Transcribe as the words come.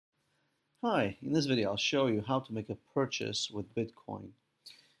Hi, in this video I'll show you how to make a purchase with Bitcoin.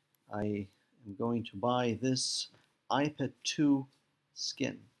 I am going to buy this iPad 2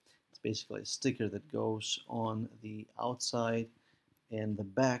 skin. It's basically a sticker that goes on the outside and the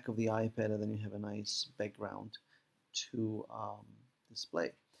back of the iPad, and then you have a nice background to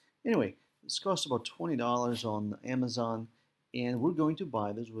display. Anyway, this costs about $20 on Amazon, and we're going to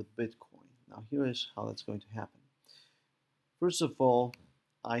buy this with Bitcoin. Now here is how that's going to happen. First of all,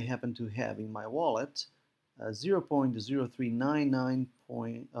 I happen to have in my wallet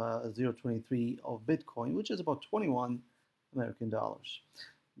 0.0399.023 of Bitcoin, which is about 21 American dollars.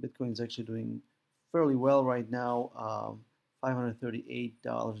 Bitcoin is actually doing fairly well right now,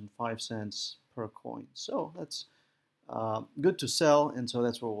 $538.05 per coin. So that's good to sell, and so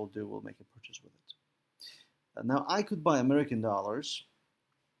that's what we'll do. We'll make a purchase with it. Now I could buy American dollars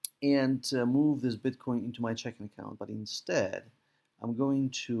and move this Bitcoin into my checking account, but instead I'm going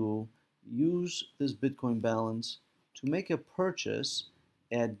to use this Bitcoin balance to make a purchase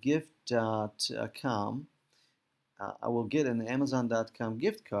at gift.com. I will get an Amazon.com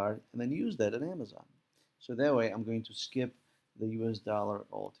gift card and then use that at Amazon. So that way I'm going to skip the US dollar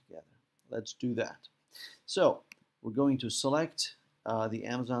altogether. Let's do that. So we're going to select the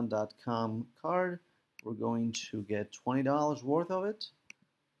Amazon.com card. We're going to get $20 worth of it.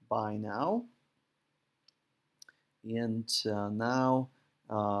 Buy now. And now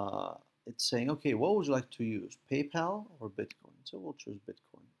it's saying, okay, what would you like to use, PayPal or Bitcoin? So we'll choose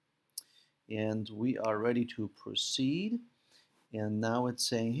Bitcoin. And we are ready to proceed. And now it's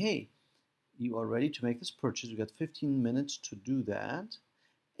saying, hey, you are ready to make this purchase. You've got 15 minutes to do that.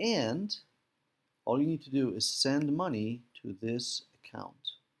 And all you need to do is send money to this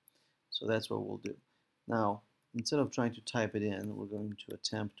account. So that's what we'll do. Now, instead of trying to type it in, we're going to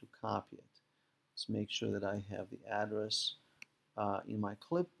attempt to copy it. Let's make sure that I have the address in my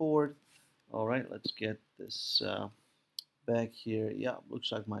clipboard. All right, let's get this back here. Yeah,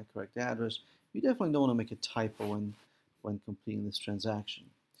 looks like my correct address. You definitely don't want to make a typo when completing this transaction.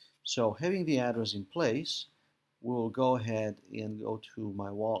 So having the address in place, we'll go ahead and go to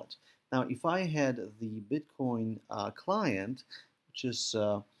my wallet. Now, if I had the Bitcoin client, which is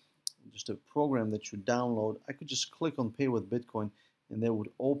just a program that you download, I could just click on Pay with Bitcoin, and that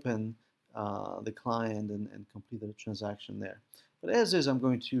would open the client and complete the transaction there. But as is, I'm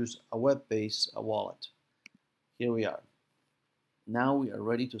going to use a web-based wallet. Here we are. Now we are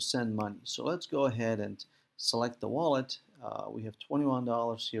ready to send money. So let's go ahead and select the wallet. We have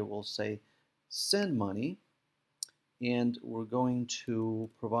 $21 here. We'll say send money, and we're going to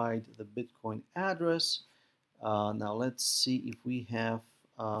provide the Bitcoin address. Now let's see if we have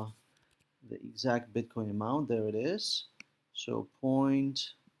the exact Bitcoin amount. There it is. So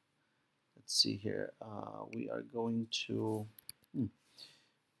let's see here, we are going to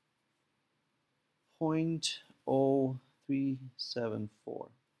 0.0374.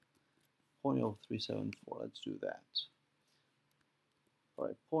 0.0374, let's do that. All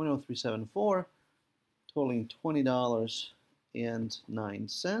right, 0.0374, totaling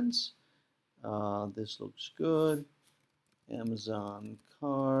 $20.09. This looks good. Amazon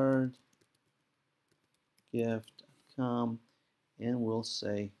card, gift.com, and we'll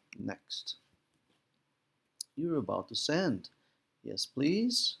say next. You're about to send. Yes,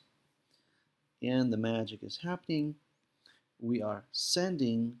 please. And the magic is happening. We are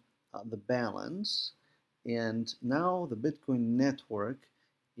sending the balance, and now the Bitcoin network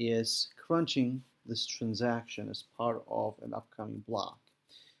is crunching this transaction as part of an upcoming block.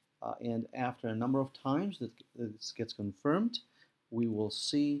 And after a number of times that this gets confirmed, we will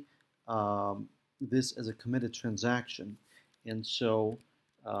see this as a committed transaction. And so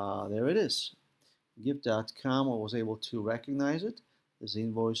there it is. Gift.com was able to recognize it. This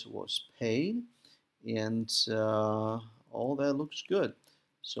invoice was paid, and all that looks good.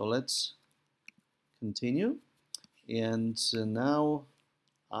 So let's continue. And now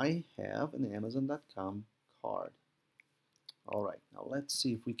I have an Amazon.com card. All right, now let's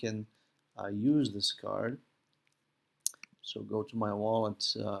see if we can use this card. So go to my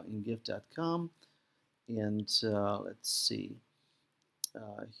wallet in gift.com, and let's see.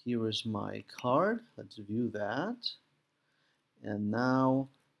 Here is my card. Let's view that. And now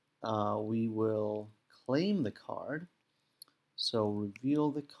we will claim the card. So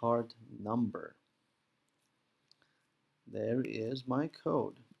reveal the card number. There is my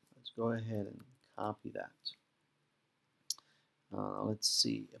code. Let's go ahead and copy that. Let's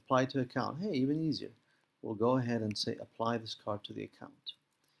see, apply to account. Hey, even easier. We'll go ahead and say apply this card to the account.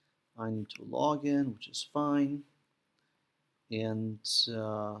 I need to log in, which is fine, and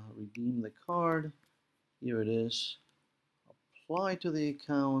redeem the card. Here it is. Apply to the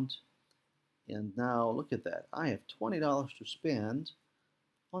account, And now look at that. I have $20 to spend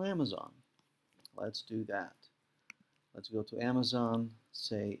on Amazon. Let's do that. Let's go to Amazon,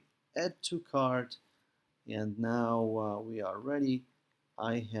 say add to cart, and now we are ready.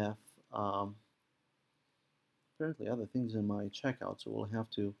 I have apparently other things in my checkout, so we'll have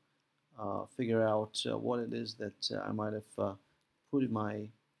to figure out what it is that I might have put in my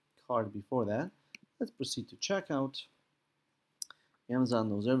cart before that. Let's proceed to checkout. Amazon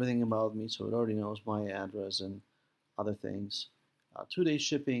knows everything about me, so it already knows my address and other things. 2-day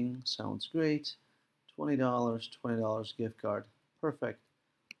shipping sounds great. $20 gift card, perfect.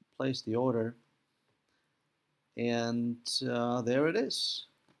 Place the order, and there it is.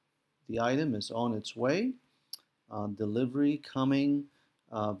 The item is on its way. Delivery coming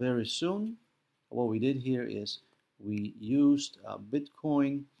very soon. What we did here is we used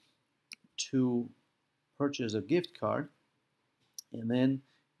Bitcoin to purchase a gift card, and then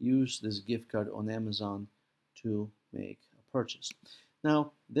use this gift card on Amazon to make a purchase.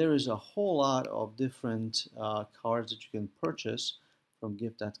 Now, there is a whole lot of different cards that you can purchase from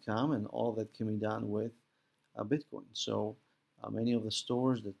gift.com, and all that can be done with Bitcoin. So many of the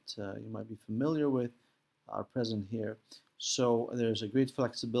stores that you might be familiar with are present here. So there's a great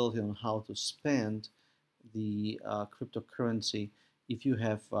flexibility on how to spend the cryptocurrency. If you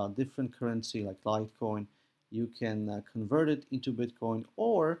have different currency like Litecoin, you can convert it into Bitcoin,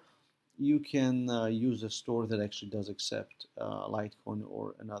 or you can use a store that actually does accept Litecoin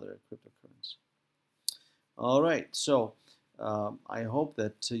or another cryptocurrency. All right, so I hope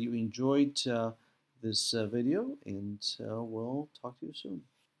that you enjoyed this video, and we'll talk to you soon.